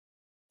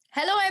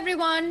Hello,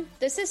 everyone.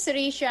 This is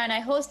Sirisha, and I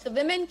host the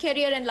Women,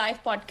 Career, and Life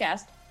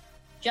podcast.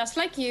 Just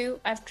like you,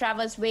 I've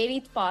traversed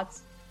varied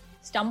paths,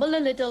 stumbled a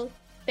little,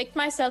 picked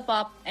myself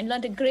up, and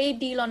learned a great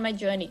deal on my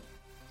journey.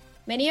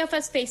 Many of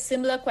us face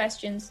similar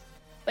questions,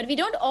 but we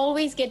don't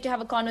always get to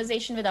have a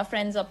conversation with our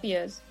friends or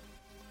peers.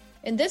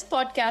 In this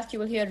podcast, you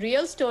will hear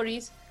real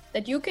stories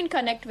that you can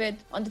connect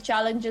with on the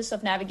challenges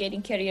of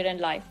navigating career and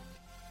life.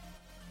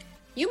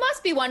 You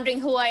must be wondering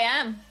who I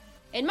am.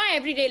 In my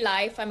everyday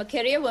life, I'm a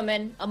career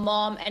woman, a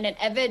mom, and an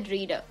avid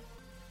reader.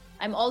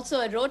 I'm also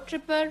a road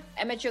tripper,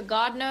 amateur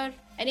gardener,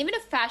 and even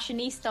a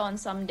fashionista on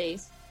some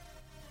days.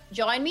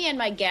 Join me and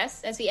my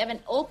guests as we have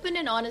an open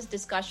and honest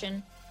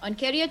discussion on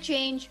career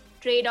change,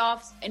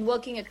 trade-offs, and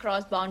working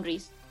across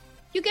boundaries.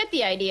 You get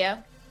the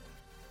idea.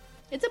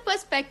 It's a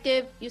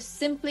perspective you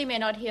simply may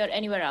not hear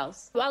anywhere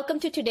else. Welcome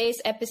to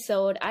today's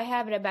episode. I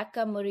have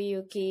Rebecca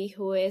Muriyuki,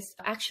 who is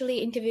actually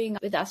interviewing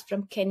with us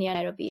from Kenya,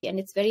 Nairobi, and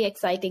it's very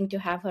exciting to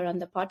have her on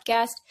the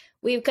podcast.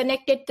 We've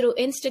connected through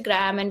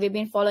Instagram and we've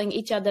been following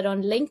each other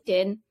on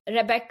LinkedIn.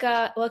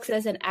 Rebecca works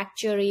as an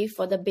actuary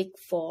for the Big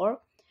Four,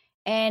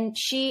 and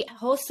she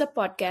hosts a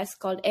podcast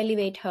called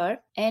Elevate Her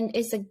and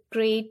is a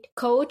great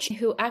coach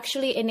who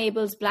actually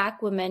enables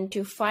Black women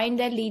to find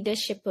their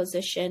leadership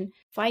position,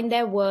 find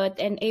their worth,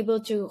 and able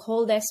to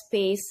hold their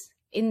space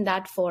in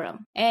that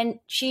forum. And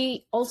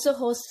she also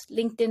hosts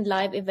LinkedIn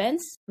Live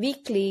events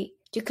weekly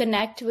to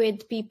connect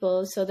with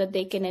people so that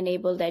they can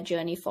enable their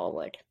journey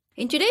forward.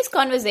 In today's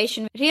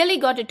conversation, we really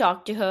got to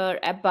talk to her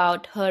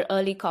about her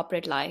early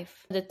corporate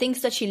life, the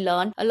things that she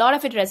learned. A lot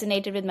of it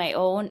resonated with my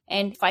own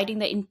and fighting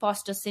the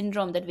imposter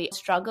syndrome that we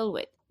struggle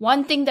with.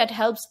 One thing that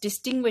helps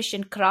distinguish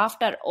and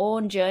craft our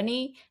own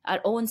journey, our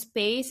own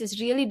space,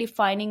 is really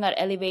defining our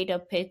elevator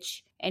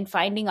pitch and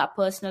finding our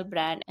personal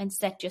brand and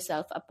set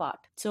yourself apart.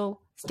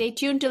 So stay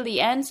tuned till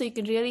the end so you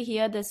can really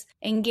hear this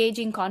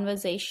engaging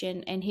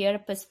conversation and hear a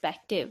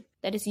perspective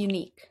that is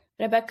unique.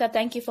 Rebecca,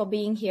 thank you for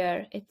being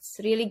here. It's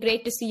really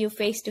great to see you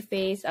face to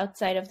face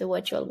outside of the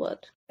virtual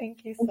world.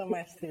 Thank you so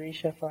much,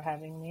 Sirisha, for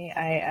having me.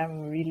 I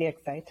am really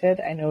excited.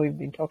 I know we've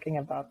been talking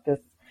about this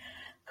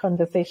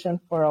conversation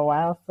for a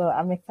while, so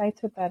I'm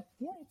excited that,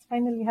 it's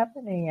finally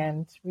happening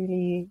and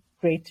really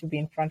great to be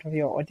in front of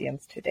your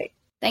audience today.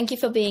 Thank you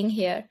for being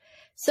here.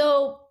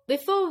 So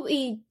before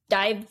we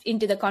dive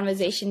into the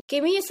conversation,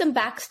 give me some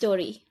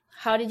backstory.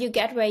 How did you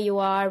get where you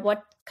are?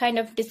 What kind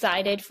of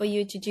decided for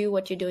you to do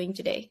what you're doing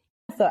today?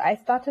 So I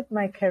started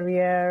my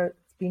career,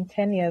 it's been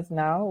 10 years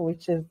now,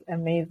 which is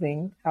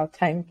amazing how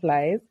time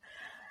flies.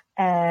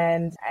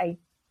 And I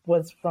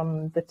was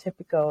from the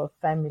typical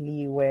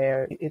family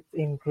where it's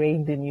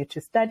ingrained in you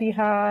to study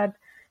hard,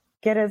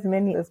 get as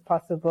many as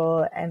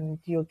possible, and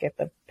you'll get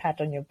the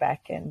pat on your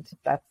back. And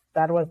that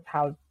was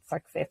how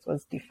success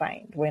was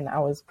defined when I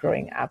was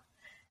growing up.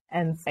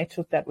 And I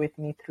took that with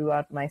me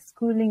throughout my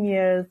schooling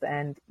years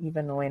and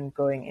even when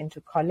going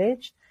into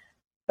college.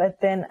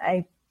 But then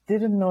I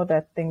didn't know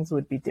that things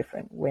would be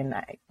different when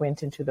I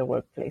went into the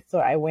workplace. So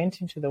I went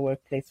into the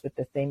workplace with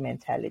the same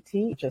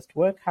mentality. Just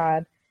work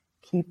hard,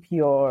 keep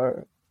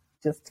your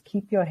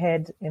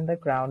head in the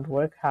ground,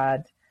 work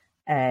hard,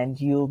 and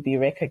you'll be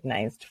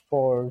recognized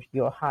for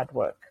your hard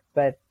work.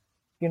 But,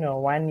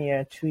 1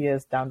 year, 2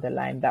 years down the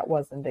line, that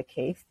wasn't the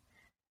case.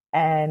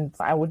 And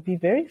I would be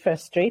very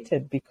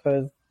frustrated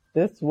because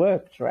this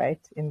worked, right,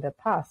 in the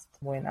past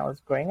when I was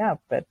growing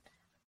up. But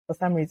for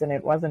some reason,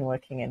 it wasn't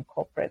working in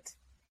corporate.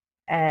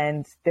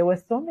 And there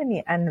were so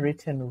many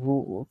unwritten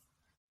rules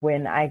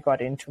when I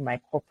got into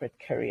my corporate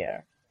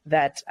career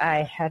that I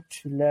had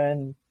to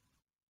learn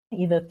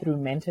either through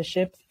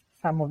mentorship.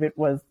 Some of it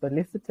was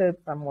solicited,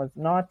 some was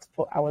not.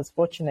 I was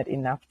fortunate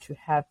enough to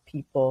have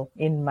people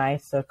in my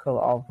circle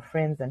of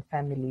friends and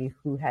family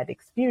who had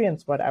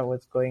experienced what I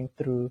was going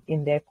through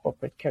in their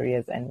corporate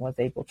careers and was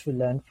able to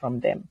learn from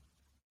them.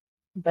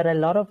 But a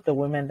lot of the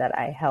women that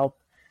I help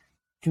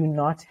do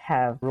not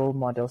have role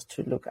models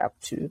to look up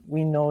to.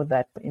 We know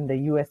that in the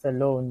US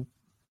alone,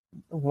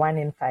 1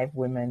 in 5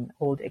 women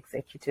hold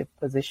executive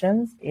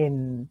positions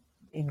in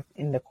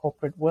the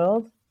corporate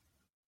world.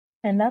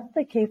 And that's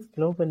the case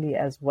globally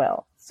as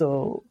well.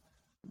 So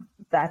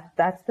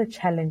that's the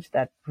challenge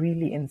that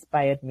really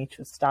inspired me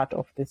to start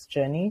off this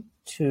journey,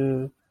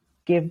 to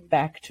give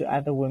back to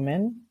other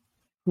women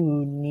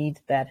who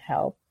need that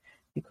help,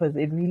 because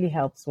it really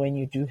helps when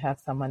you do have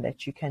someone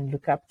that you can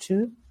look up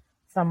to,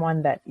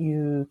 someone that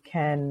you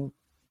can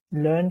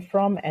learn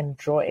from and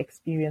draw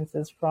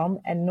experiences from,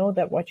 and know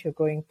that what you're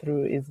going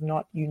through is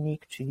not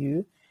unique to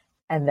you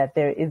and that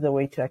there is a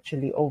way to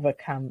actually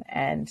overcome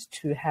and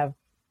to have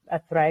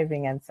a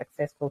thriving and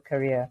successful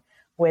career,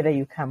 whether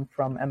you come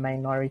from a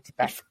minority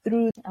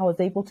background. I was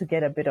able to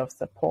get a bit of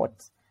support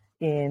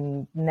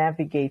in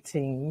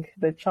navigating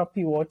the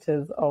choppy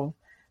waters of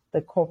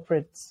the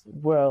corporate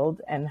world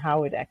and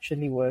how it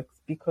actually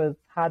works, because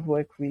hard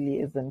work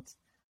really isn't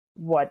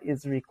what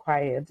is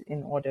required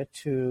in order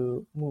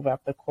to move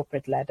up the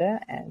corporate ladder.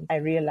 And I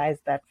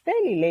realized that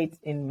fairly late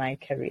in my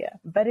career.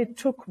 But it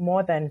took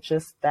more than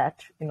just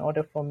that in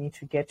order for me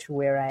to get to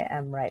where I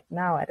am right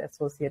now at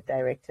associate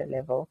director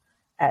level.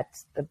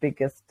 at the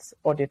biggest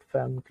audit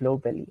firm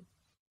globally.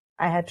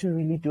 I had to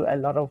really do a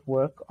lot of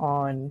work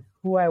on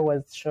who I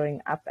was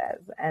showing up as,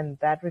 and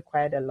that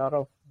required a lot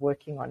of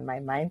working on my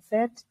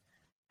mindset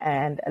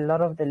and a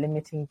lot of the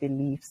limiting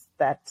beliefs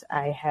that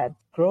I had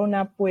grown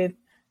up with,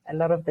 a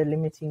lot of the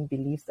limiting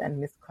beliefs and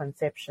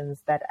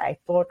misconceptions that I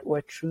thought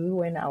were true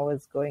when I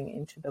was going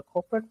into the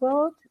corporate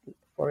world.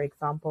 For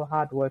example,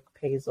 hard work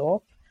pays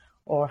off,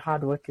 or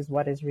hard work is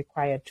what is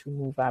required to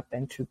move up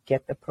and to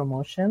get the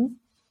promotions.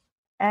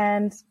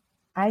 And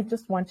I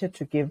just wanted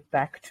to give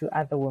back to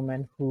other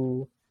women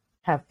who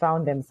have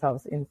found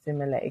themselves in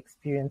similar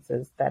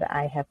experiences that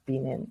I have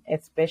been in,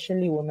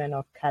 especially women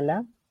of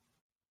color,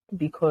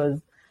 because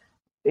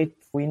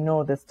we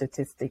know the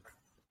statistics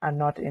are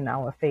not in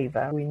our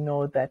favor. We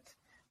know that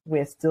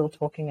we're still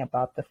talking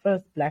about the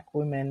first Black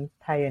women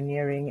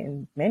pioneering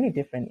in many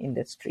different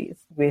industries.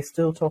 We're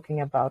still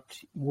talking about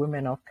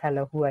women of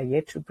color who are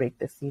yet to break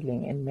the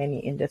ceiling in many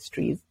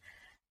industries.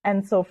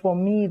 And so for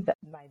me,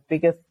 my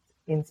biggest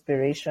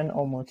inspiration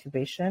or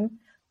motivation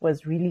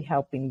was really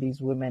helping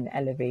these women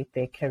elevate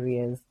their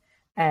careers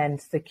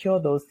and secure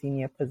those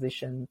senior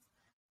positions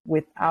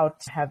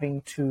without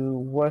having to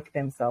work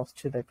themselves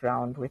to the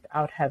ground,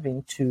 without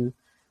having to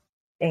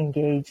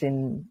engage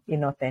in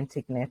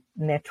inauthentic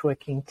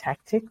networking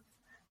tactics,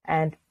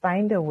 and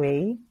find a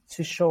way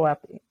to show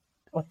up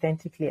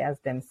authentically as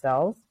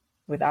themselves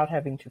without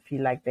having to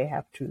feel like they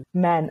have to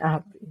man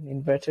up, in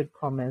inverted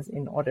commas,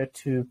 in order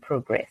to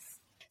progress.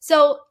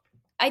 So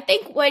I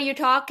think when you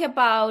talk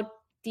about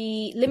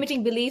the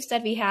limiting beliefs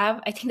that we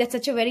have, I think that's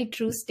such a very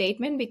true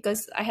statement,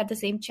 because I had the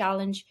same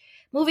challenge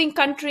moving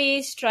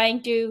countries,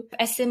 trying to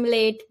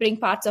assimilate, bring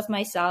parts of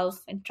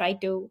myself and try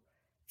to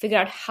figure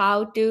out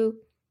how to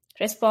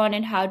respond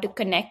and how to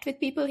connect with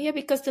people here,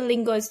 because the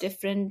lingo is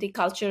different, the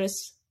culture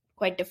is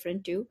quite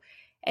different too.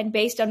 And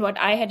based on what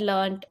I had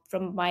learned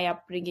from my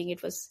upbringing,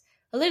 it was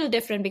a little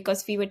different,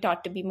 because we were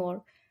taught to be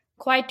more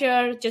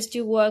quieter, just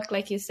do work,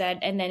 like you said,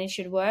 and then it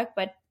should work.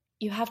 But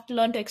you have to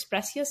learn to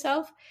express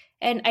yourself.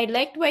 And I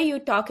liked where you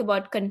talk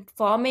about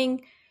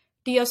conforming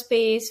to your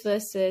space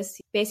versus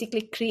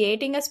basically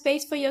creating a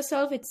space for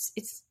yourself.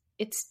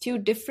 It's two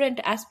different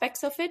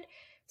aspects of it.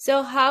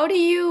 So how do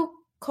you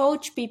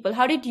coach people?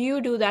 How did you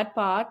do that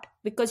part?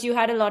 Because you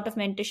had a lot of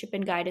mentorship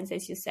and guidance,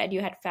 as you said,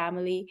 you had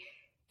family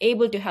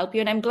able to help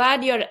you. And I'm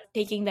glad you're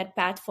taking that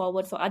path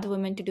forward for other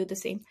women to do the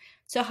same.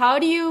 So how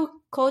do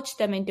you coach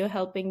them into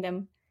helping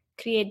them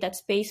create that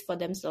space for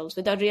themselves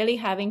without really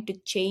having to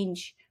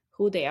change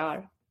who they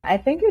are? I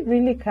think it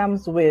really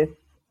comes with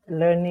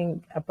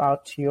learning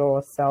about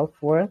your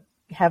self-worth,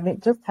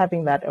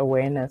 having that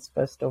awareness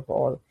first of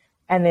all,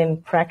 and then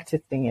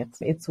practicing it.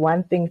 It's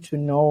one thing to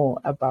know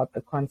about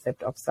the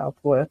concept of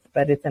self-worth,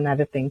 but it's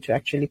another thing to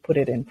actually put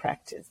it in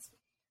practice.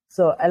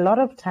 So a lot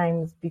of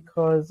times,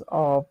 because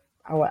of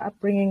our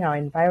upbringing, our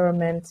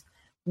environment,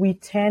 we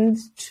tend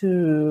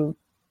to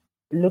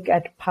look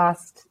at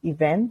past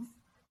events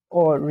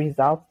or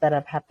results that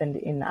have happened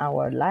in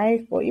our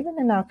life or even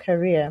in our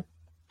career,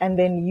 and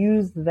then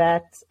use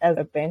that as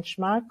a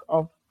benchmark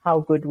of how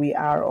good we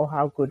are or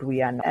how good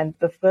we are not. And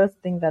the first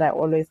thing that I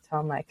always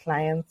tell my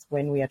clients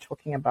when we are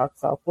talking about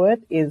self-worth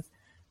is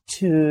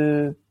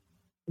to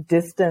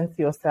distance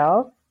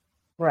yourself,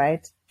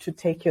 right? To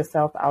take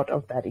yourself out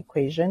of that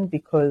equation,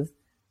 because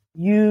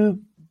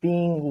you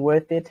being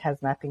worth it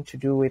has nothing to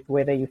do with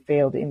whether you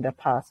failed in the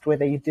past,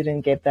 whether you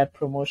didn't get that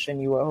promotion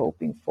you were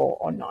hoping for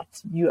or not.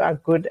 You are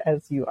good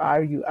as you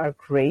are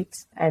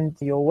great, and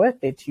you're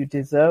worth it. You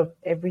deserve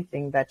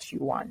everything that you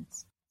want.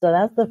 So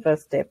that's the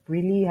first step,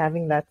 really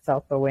having that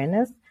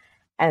self-awareness,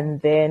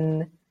 and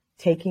then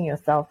taking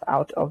yourself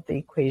out of the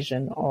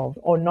equation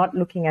or not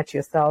looking at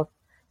yourself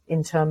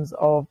in terms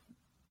of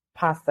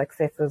past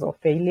successes or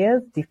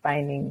failures,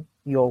 defining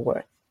your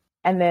worth.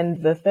 And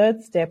then the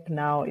third step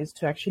now is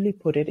to actually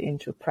put it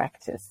into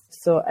practice.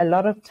 So a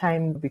lot of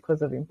time,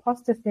 because of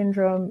imposter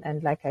syndrome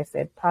and, like I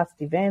said, past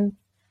events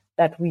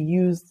that we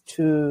use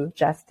to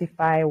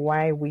justify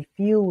why we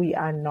feel we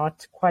are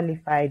not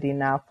qualified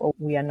enough or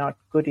we are not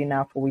good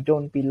enough or we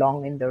don't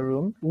belong in the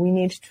room, we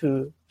need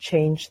to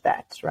change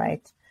that,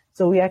 right?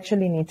 So we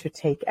actually need to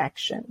take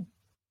action,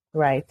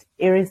 right?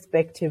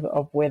 Irrespective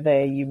of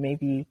whether you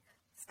maybe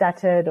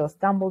stuttered or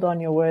stumbled on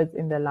your words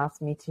in the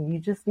last meeting, you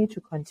just need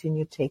to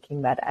continue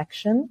taking that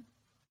action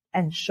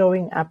and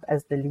showing up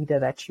as the leader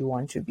that you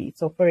want to be.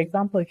 So for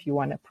example, if you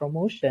want a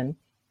promotion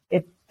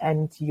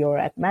and you're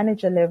at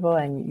manager level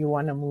and you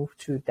want to move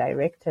to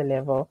director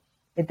level,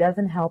 it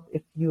doesn't help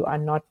if you are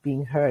not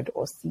being heard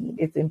or seen.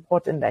 It's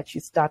important that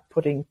you start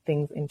putting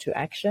things into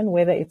action,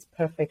 whether it's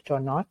perfect or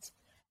not.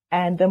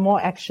 And the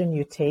more action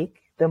you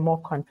take, the more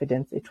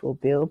confidence it will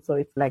build. So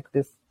it's like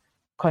this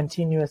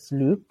continuous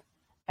loop.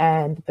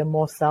 And the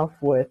more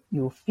self-worth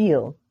you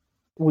feel,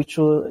 which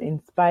will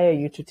inspire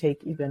you to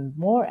take even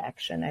more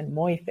action and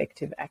more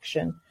effective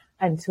action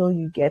until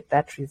you get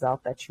that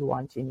result that you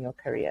want in your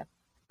career.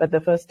 But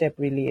the first step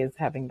really is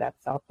having that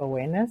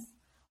self-awareness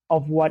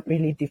of what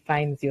really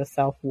defines your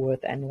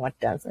self-worth and what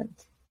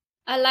doesn't.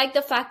 I like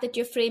the fact that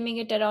you're framing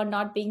it around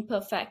not being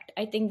perfect.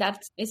 I think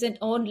that is an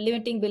own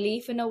limiting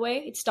belief in a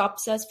way. It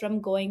stops us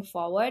from going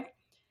forward.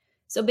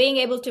 So being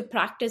able to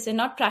practice and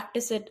not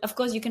practice it, of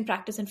course, you can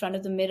practice in front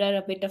of the mirror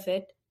a bit of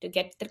it to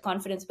get the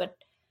confidence, but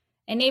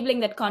enabling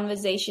that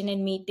conversation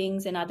in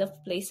meetings and other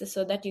places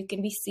so that you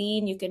can be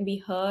seen, you can be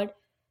heard.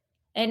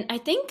 And I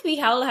think we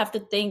all have to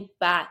think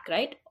back,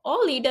 right?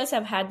 All leaders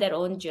have had their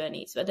own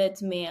journeys, whether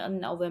it's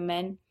men or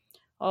women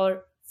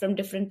or from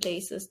different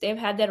places. They've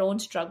had their own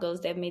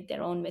struggles, they've made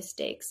their own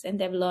mistakes, and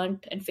they've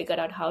learned and figured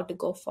out how to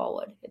go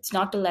forward. It's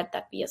not to let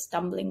that be a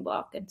stumbling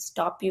block and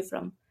stop you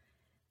from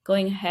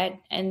going ahead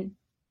and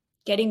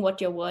getting what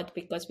you're worth,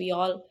 because we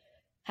all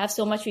have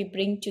so much we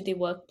bring to the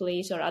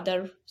workplace or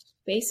other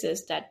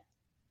spaces that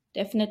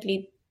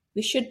definitely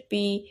we should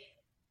be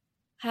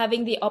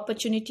having the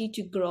opportunity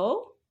to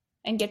grow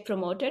and get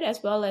promoted,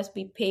 as well as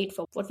be paid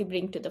for what we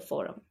bring to the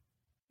forum.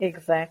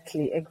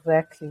 Exactly.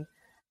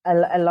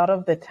 A lot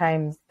of the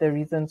times, the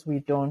reasons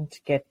we don't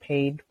get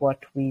paid what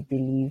we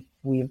believe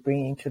we're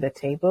bringing to the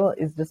table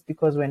is just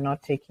because we're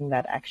not taking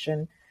that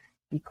action,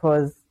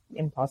 because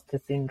imposter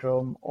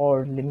syndrome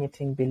or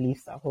limiting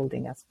beliefs are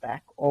holding us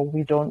back, or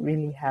we don't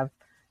really have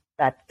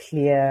that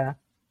clear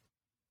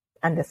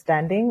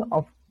understanding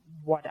of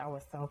what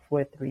our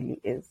self-worth really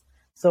is.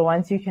 So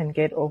once you can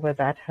get over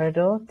that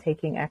hurdle,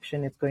 taking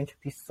action is going to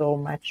be so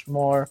much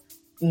more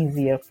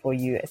easier for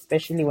you,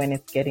 especially when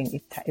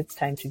it's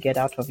time to get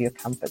out of your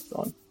comfort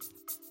zone.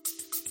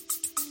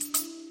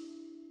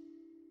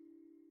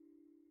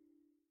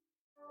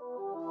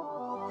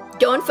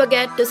 Don't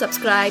forget to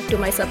subscribe to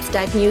my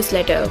Substack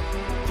newsletter.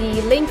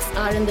 The links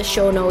are in the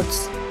show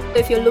notes.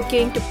 If you're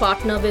looking to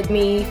partner with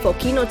me for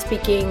keynote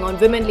speaking on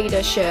women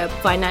leadership,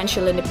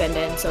 financial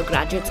independence, or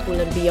graduate school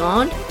and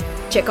beyond,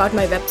 check out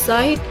my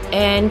website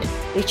and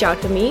reach out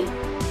to me.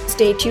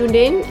 Stay tuned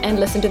in and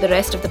listen to the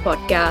rest of the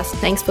podcast.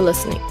 Thanks for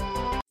listening.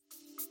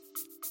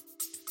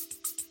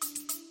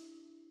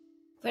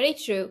 Very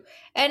true.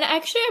 And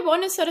actually, I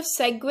want to sort of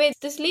segue.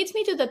 This leads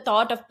me to the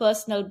thought of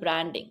personal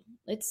branding.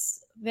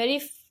 It's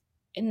very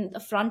in the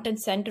front and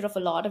center of a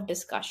lot of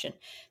discussion.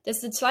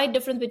 There's a slight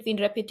difference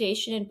between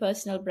reputation and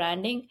personal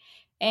branding.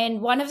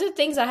 And one of the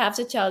things I have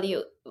to tell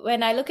you,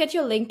 when I look at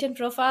your LinkedIn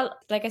profile,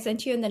 like I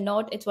sent you in the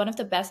note, it's one of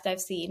the best I've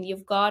seen.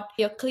 You've got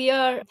your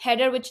clear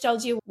header, which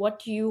tells you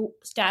what you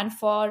stand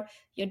for,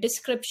 your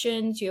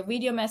descriptions, your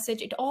video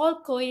message. It all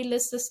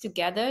coalesces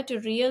together to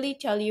really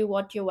tell you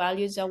what your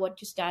values are,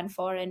 what you stand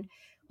for, and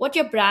what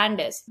your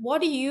brand is.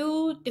 What do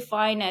you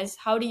define as,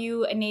 how do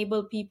you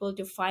enable people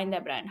to find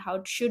their brand?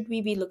 How should we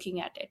be looking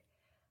at it?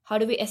 How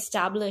do we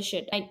establish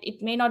it?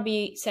 It may not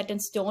be set in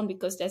stone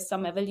because there's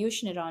some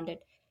evolution around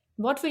it.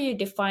 What will you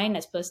define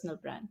as personal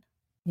brand?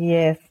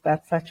 Yes,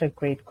 that's such a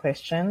great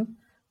question.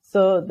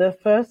 So the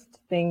first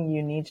thing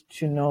you need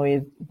to know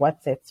is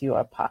what sets you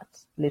apart,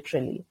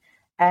 literally.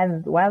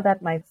 And while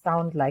that might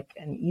sound like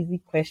an easy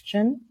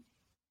question,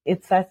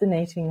 it's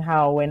fascinating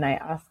how when I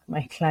ask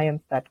my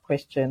clients that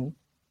question,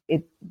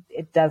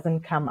 it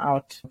doesn't come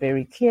out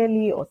very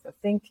clearly or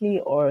succinctly,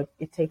 or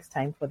it takes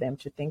time for them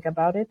to think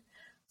about it.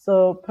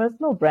 So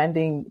personal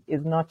branding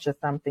is not just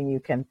something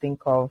you can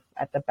think of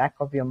at the back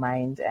of your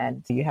mind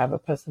and you have a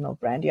personal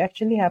brand. You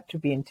actually have to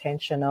be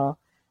intentional,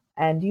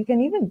 and you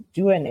can even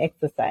do an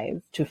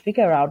exercise to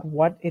figure out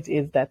what it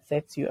is that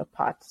sets you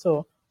apart.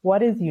 So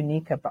what is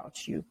unique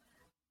about you?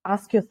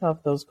 Ask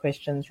yourself those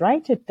questions,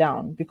 write it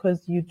down,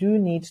 because you do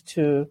need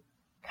to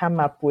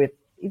come up with,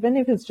 even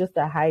if it's just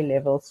a high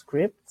level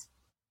script,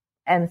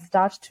 and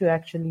start to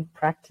actually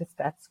practice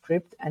that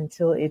script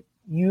until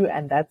you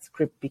and that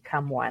script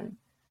become one.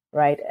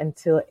 Right?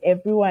 Until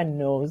everyone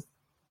knows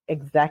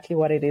exactly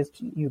what it is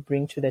you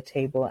bring to the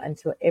table,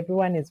 until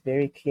everyone is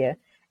very clear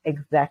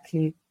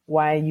exactly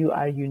why you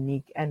are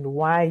unique and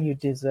why you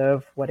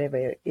deserve whatever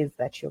it is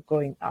that you're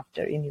going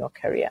after in your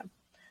career.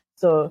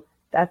 So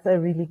that's a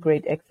really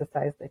great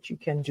exercise that you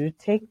can do.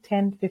 Take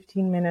 10,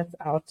 15 minutes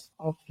out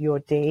of your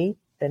day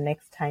the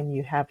next time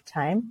you have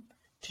time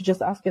to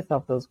just ask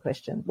yourself those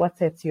questions. What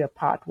sets you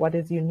apart? What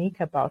is unique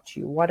about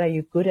you? What are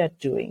you good at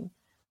doing?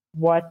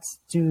 What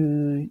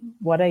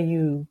are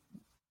you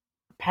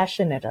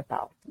passionate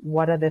about?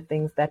 What are the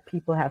things that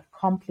people have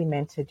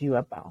complimented you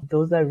about?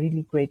 Those are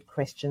really great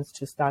questions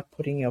to start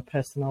putting your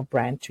personal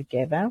brand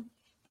together.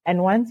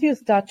 And once you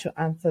start to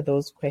answer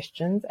those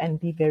questions and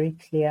be very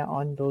clear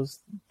on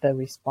the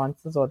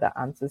responses or the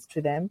answers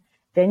to them,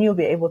 then you'll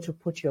be able to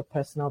put your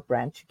personal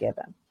brand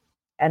together.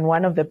 And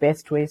one of the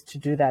best ways to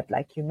do that,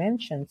 like you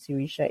mentioned,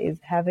 Sirisha, is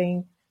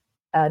having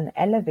an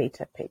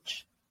elevator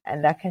pitch.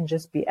 And that can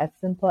just be as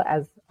simple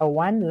as a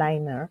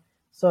one-liner,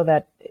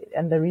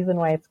 and the reason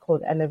why it's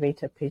called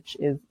elevator pitch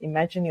is,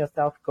 imagine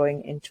yourself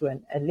going into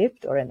a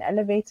lift or an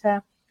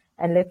elevator,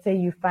 and let's say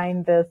you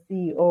find the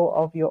CEO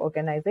of your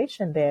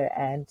organization there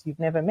and you've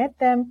never met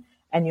them,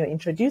 and you're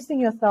introducing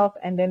yourself,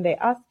 and then they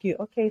ask you,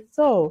 okay,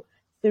 so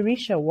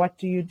Sirisha, what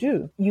do you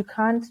do? You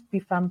can't be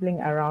fumbling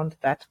around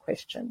that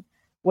question.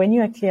 When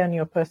you are clear on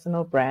your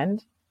personal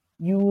brand,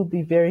 you will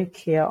be very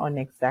clear on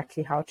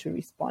exactly how to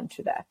respond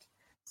to that.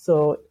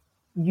 So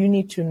you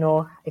need to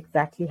know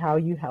exactly how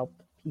you help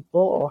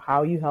people or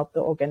how you help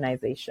the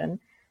organization,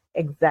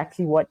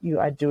 exactly what you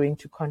are doing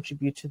to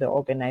contribute to the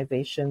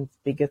organization's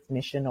biggest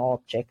mission or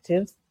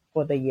objectives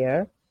for the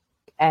year,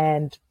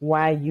 and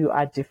why you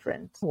are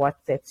different, what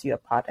sets you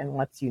apart, and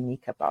what's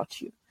unique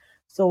about you.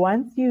 So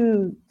once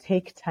you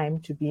take time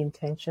to be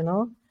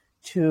intentional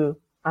to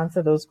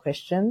answer those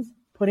questions,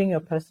 putting your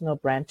personal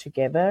brand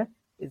together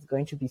is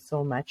going to be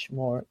so much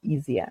more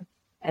easier.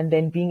 And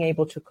then being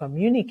able to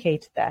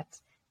communicate that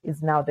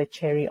is now the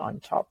cherry on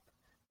top.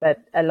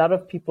 But a lot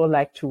of people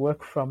like to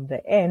work from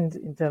the end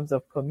in terms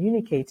of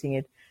communicating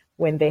it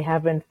when they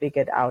haven't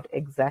figured out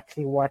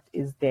exactly what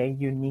is their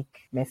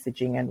unique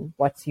messaging and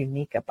what's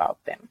unique about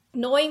them.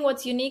 Knowing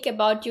what's unique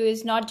about you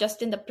is not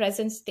just in the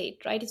present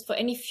state, right? It's for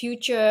any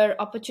future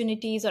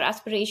opportunities or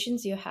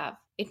aspirations you have.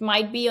 It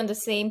might be on the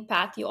same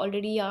path you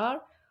already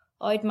are,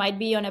 or it might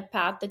be on a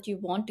path that you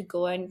want to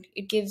go, and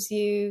it gives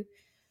you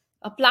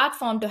a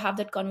platform to have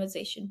that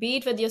conversation, be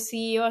it with your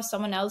CEO or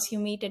someone else you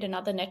meet at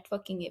another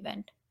networking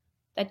event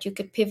that you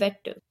could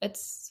pivot to.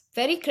 It's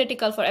very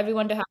critical for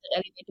everyone to have that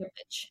elevator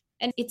pitch.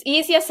 And it's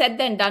easier said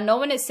than done. No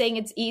one is saying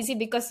it's easy,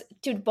 because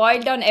to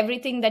boil down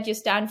everything that you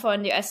stand for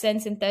and your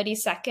essence in 30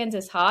 seconds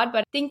is hard.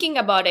 But thinking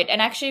about it,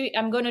 and actually,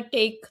 I'm going to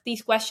take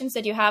these questions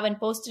that you have and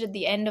post it at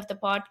the end of the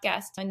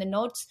podcast in the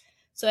notes,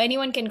 so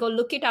anyone can go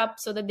look it up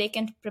so that they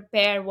can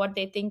prepare what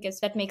they think is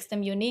that makes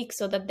them unique,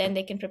 so that then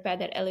they can prepare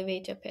their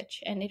elevator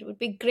pitch. And it would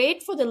be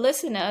great for the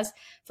listeners,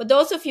 for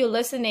those of you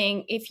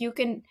listening, if you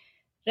can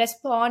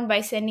respond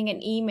by sending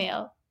an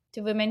email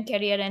to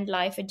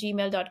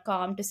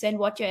womencareerandlife@gmail.com to send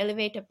what your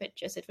elevator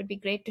pitch is. It would be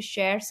great to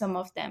share some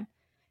of them.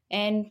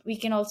 And we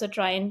can also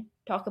try and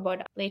talk about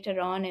it later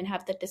on and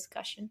have the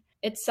discussion.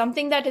 It's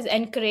something that is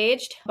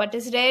encouraged, but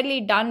is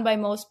rarely done by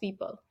most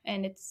people.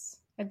 And it's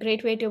a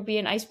great way to be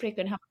an icebreaker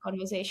and have a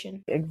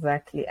conversation.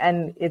 Exactly.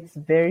 And it's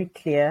very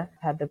clear.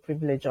 I had the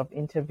privilege of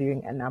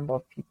interviewing a number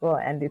of people,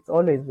 and it's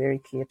always very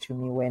clear to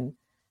me when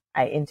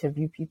I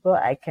interview people,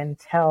 I can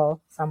tell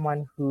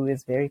someone who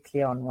is very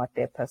clear on what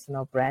their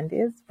personal brand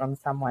is from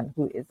someone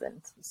who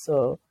isn't.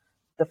 So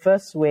the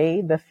first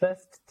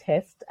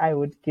test I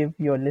would give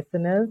your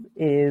listeners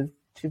is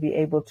to be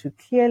able to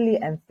clearly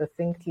and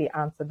succinctly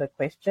answer the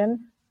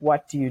question,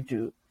 what do you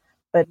do?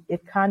 But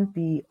it can't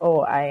be,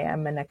 oh, I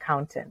am an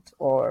accountant,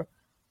 or,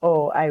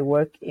 oh, I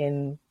work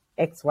in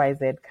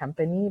XYZ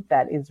company.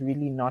 That is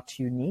really not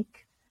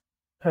unique.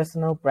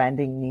 Personal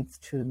branding needs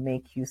to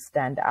make you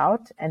stand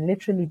out and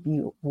literally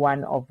be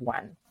one of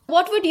one.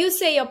 What would you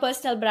say your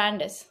personal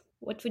brand is?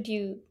 What would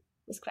you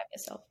describe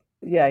yourself?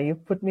 Yeah, you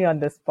put me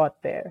on the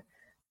spot there.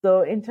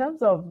 So in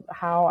terms of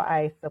how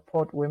I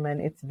support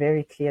women, it's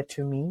very clear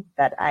to me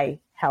that I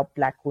help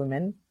Black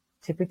women,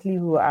 typically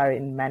who are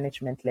in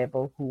management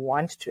level, who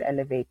want to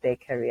elevate their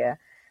career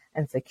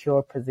and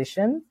secure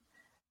positions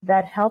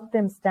that help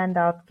them stand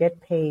out, get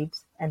paid,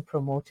 and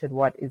promoted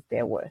what is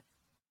their worth.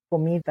 For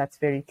me, that's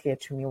very clear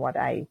to me what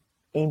I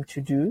aim to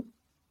do.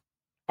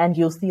 And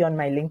you'll see on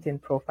my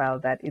LinkedIn profile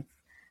that it's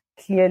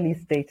clearly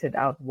stated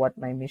out what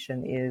my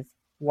mission is,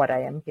 what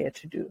I am here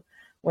to do.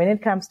 When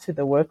it comes to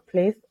the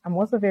workplace, I'm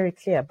also very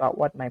clear about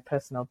what my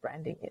personal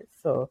branding is.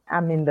 So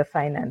I'm in the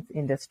finance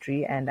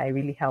industry, and I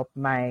really help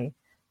my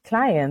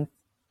clients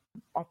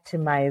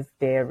optimize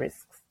their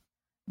risks.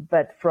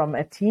 But from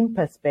a team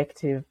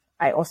perspective,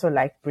 I also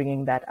like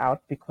bringing that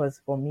out, because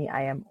for me,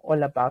 I am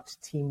all about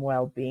team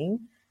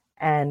well-being.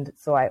 And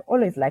so I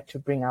always like to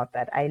bring out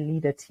that I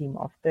lead a team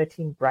of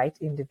 13 bright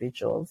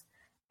individuals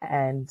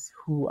and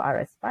who are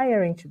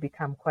aspiring to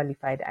become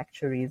qualified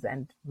actuaries.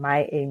 And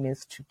my aim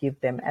is to give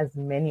them as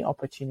many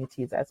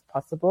opportunities as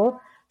possible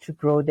to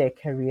grow their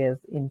careers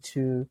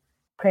into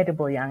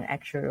credible young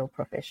actuarial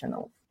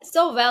professionals.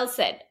 So well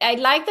said. I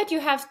like that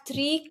you have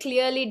 3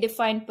 clearly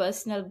defined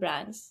personal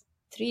brands,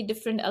 3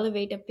 different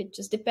elevator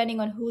pitches, depending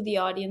on who the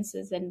audience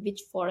is and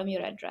which forum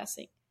you're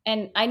addressing.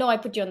 And I know I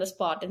put you on the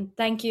spot, and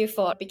thank you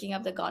for picking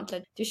up the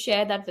gauntlet to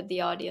share that with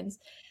the audience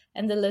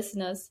and the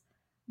listeners,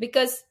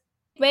 because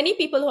many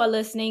people who are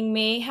listening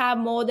may have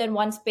more than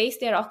one space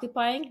they're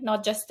occupying,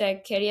 not just their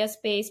career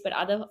space, but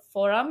other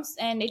forums.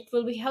 And it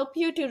will help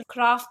you to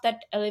craft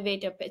that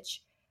elevator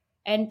pitch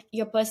and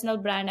your personal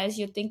brand as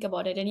you think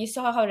about it. And you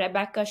saw how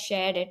Rebecca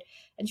shared it,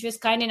 and she was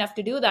kind enough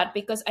to do that,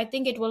 because I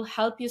think it will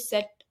help you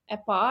set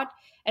apart,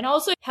 and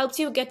also helps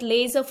you get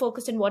laser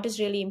focused on what is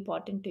really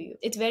important to you.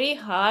 It's very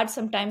hard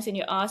sometimes when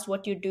you're asked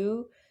what you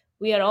do.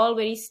 We are all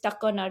very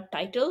stuck on our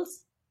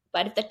titles,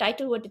 but if the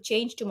title were to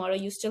change tomorrow,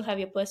 you still have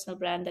your personal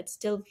brand that's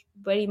still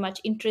very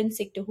much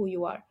intrinsic to who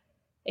you are.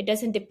 It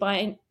doesn't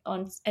depend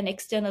on an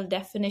external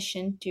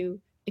definition to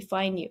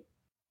define you.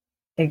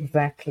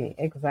 Exactly.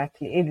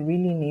 It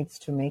really needs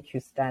to make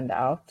you stand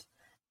out,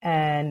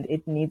 and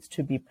it needs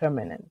to be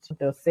permanent.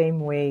 The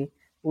same way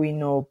we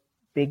know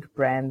big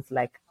brands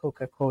like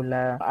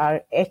Coca-Cola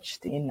are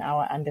etched in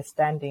our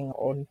understanding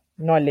or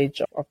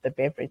knowledge of the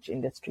beverage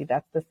industry.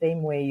 That's the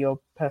same way your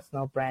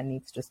personal brand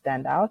needs to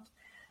stand out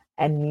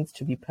and needs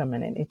to be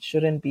permanent. It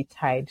shouldn't be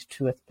tied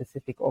to a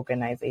specific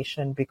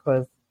organization,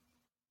 because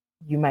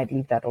you might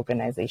leave that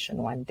organization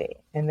one day.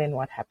 And then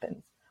what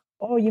happens?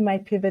 Or you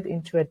might pivot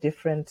into a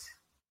different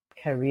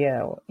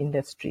career or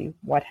industry.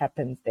 What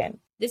happens then?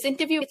 This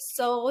interview is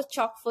so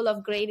chock full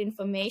of great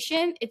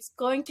information. It's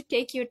going to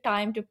take you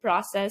time to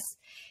process,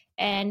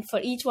 and for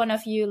each one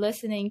of you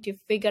listening to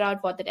figure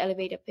out what that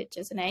elevator pitch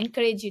is. And I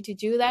encourage you to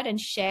do that and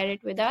share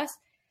it with us.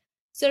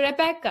 So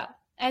Rebecca,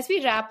 as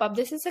we wrap up,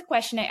 this is a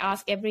question I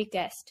ask every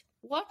guest.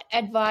 What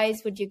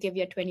advice would you give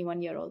your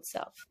 21-year-old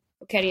self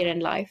for career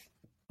and life?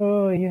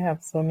 Oh, you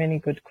have so many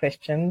good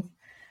questions.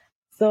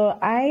 So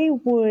I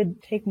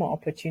would take more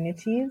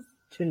opportunities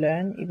to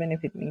learn, even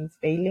if it means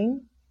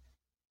failing,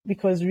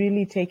 because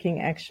really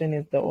taking action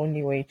is the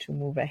only way to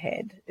move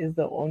ahead, is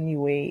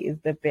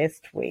the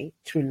best way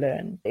to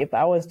learn. If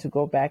I was to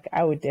go back,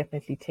 I would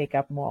definitely take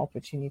up more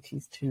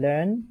opportunities to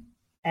learn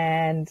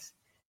and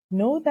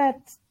know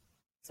that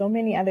so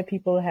many other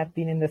people have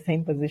been in the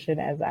same position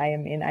as I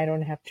am in. I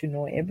don't have to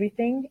know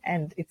everything,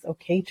 and it's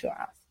okay to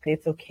ask.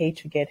 It's okay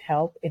to get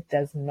help. It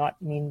does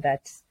not mean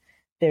that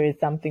there is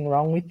something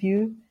wrong with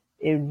you.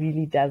 It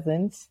really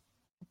doesn't,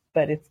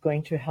 but it's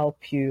going to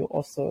help you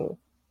also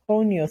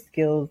hone your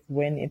skills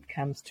when it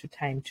comes to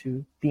time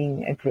to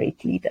being a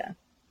great leader.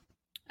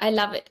 I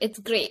love it. It's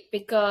great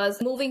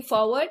because moving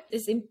forward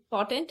is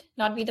important,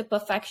 not be the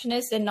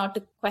perfectionist and not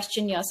to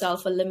question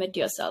yourself or limit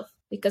yourself,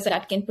 because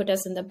that can put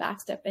us in the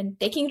back step. And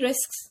taking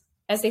risks,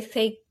 as they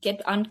say,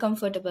 get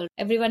uncomfortable.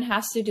 Everyone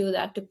has to do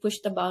that to push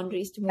the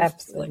boundaries to move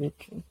Absolutely.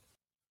 forward.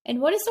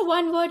 And what is the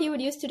one word you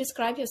would use to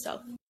describe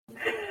yourself?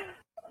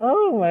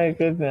 Oh my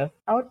goodness.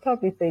 I would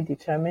probably say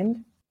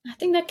determined. I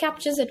think that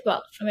captures it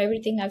well from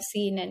everything I've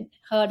seen and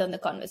heard on the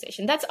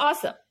conversation. That's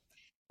awesome.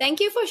 Thank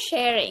you for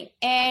sharing.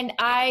 And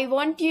I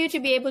want you to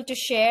be able to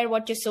share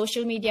what your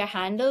social media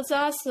handles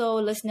are so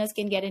listeners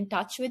can get in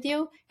touch with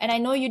you. And I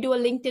know you do a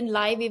LinkedIn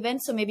Live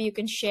event, so maybe you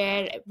can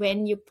share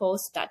when you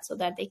post that so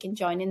that they can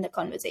join in the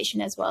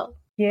conversation as well.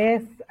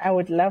 Yes, I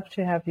would love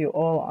to have you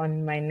all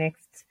on my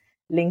next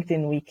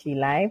LinkedIn Weekly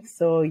Live.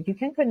 So you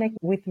can connect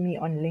with me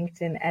on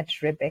LinkedIn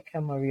at Rebecca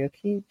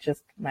Muriuki,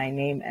 just my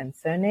name and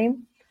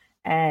surname.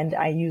 And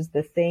I use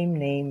the same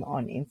name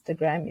on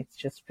Instagram. It's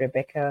just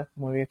Rebecca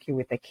Muriuki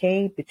with a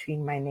K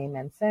between my name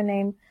and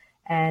surname.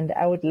 And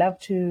I would love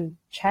to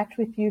chat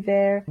with you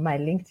there. My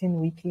LinkedIn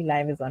Weekly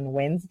Live is on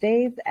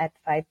Wednesdays at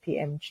 5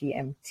 p.m.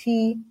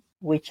 GMT,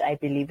 which I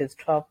believe is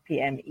 12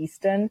 p.m.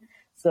 Eastern.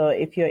 So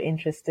if you're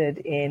interested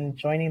in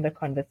joining the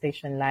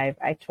conversation live,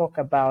 I talk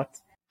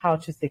about how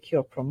to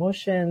secure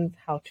promotions,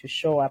 how to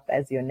show up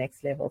as your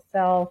next level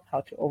self,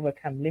 how to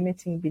overcome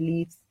limiting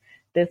beliefs.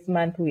 This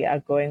month, we are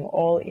going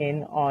all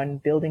in on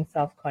building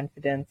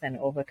self-confidence and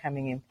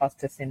overcoming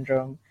imposter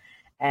syndrome.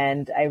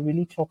 And I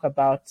really talk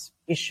about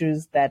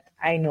issues that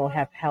I know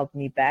have held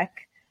me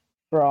back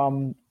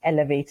from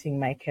elevating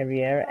my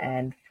career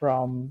and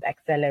from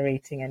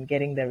accelerating and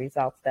getting the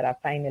results that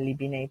I've finally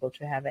been able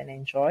to have and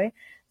enjoy.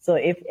 So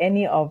if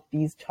any of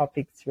these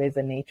topics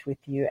resonate with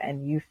you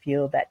and you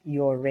feel that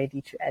you're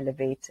ready to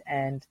elevate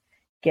and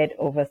get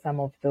over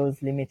some of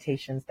those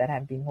limitations that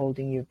have been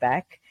holding you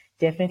back,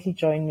 definitely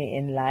join me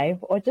in live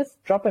or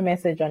just drop a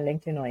message on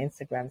LinkedIn or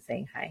Instagram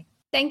saying hi.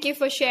 Thank you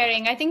for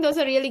sharing. I think those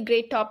are really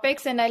great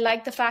topics. And I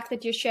like the fact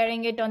that you're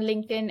sharing it on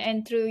LinkedIn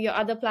and through your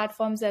other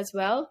platforms as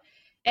well.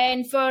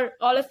 And for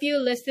all of you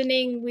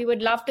listening, we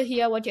would love to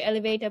hear what your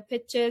elevator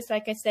pitch is.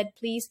 Like I said,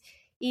 please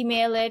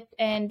email it,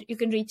 and you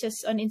can reach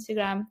us on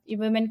Instagram,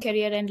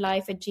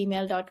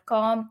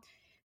 womencareerandlife@gmail.com.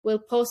 We'll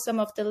post some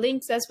of the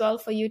links as well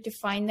for you to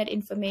find that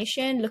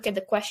information. Look at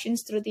the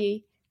questions through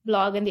the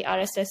blog and the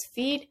RSS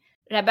feed.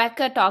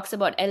 Rebecca talks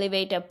about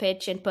elevator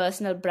pitch and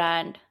personal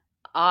brand.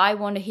 I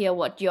want to hear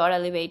what your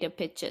elevator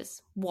pitch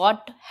is.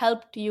 What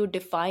helped you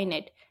define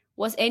it?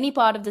 Was any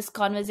part of this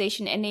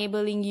conversation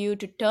enabling you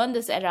to turn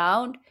this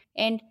around?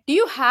 And do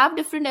you have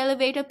different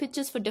elevator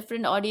pitches for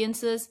different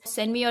audiences?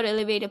 Send me your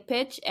elevator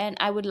pitch and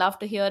I would love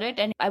to hear it.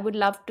 And I would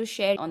love to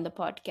share on the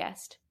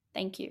podcast.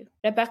 Thank you.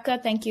 Rebecca,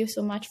 thank you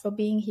so much for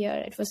being here.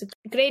 It was a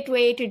great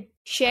way to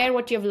share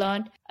what you've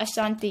learned.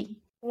 Ashanti.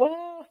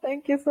 Wow,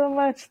 thank you so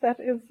much. That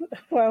is,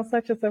 well,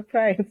 such a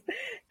surprise.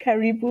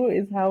 Karibu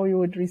is how we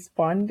would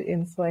respond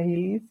in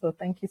Swahili. So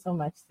thank you so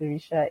much,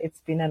 Sirisha.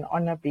 It's been an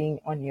honor being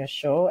on your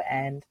show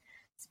and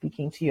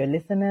speaking to your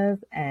listeners,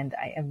 and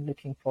I am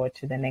looking forward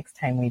to the next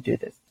time we do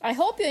this. I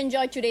hope you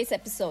enjoyed today's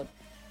episode.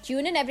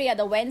 Tune in every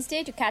other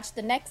Wednesday to catch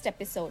the next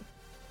episode.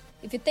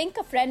 If you think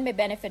a friend may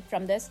benefit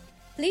from this,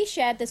 please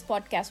share this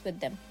podcast with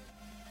them.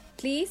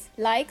 Please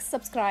like,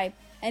 subscribe,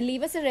 and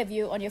leave us a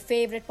review on your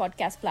favorite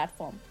podcast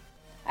platform.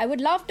 I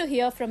would love to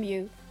hear from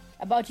you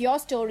about your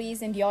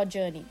stories and your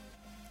journey.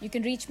 You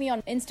can reach me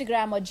on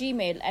Instagram or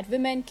Gmail at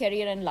Women,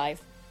 Career and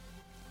Life.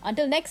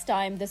 Until next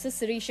time, this is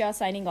Sirisha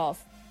signing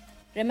off.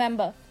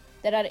 Remember,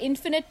 there are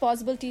infinite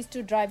possibilities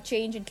to drive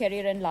change in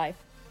career and life.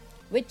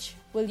 Which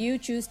will you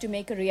choose to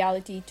make a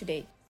reality today?